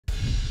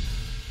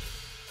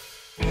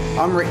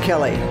I'm Rick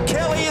Kelly.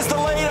 Kelly is the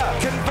leader,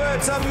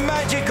 converts a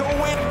magical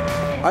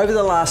win. Over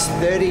the last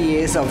 30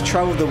 years, I've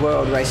travelled the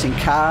world racing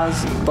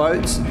cars,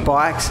 boats,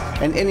 bikes,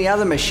 and any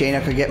other machine I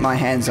could get my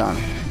hands on.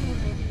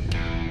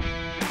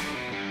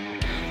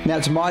 Now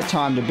it's my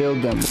time to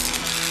build them.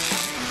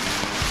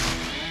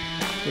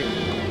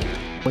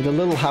 With a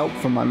little help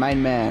from my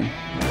main man.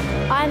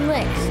 I'm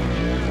Lex.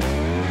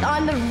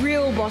 I'm the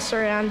real boss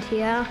around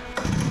here.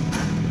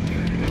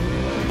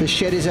 The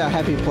shed is our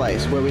happy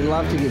place, where we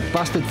love to give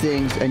busted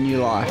things a new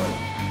life.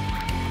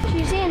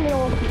 You see a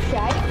little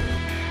shag?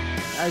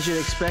 As you'd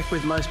expect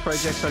with most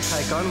projects I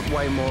take on,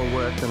 way more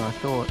work than I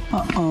thought.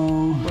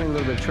 Uh-oh. We're in a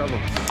little bit of trouble.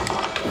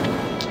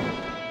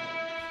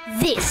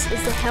 This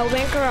is the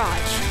Hellbent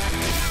Garage.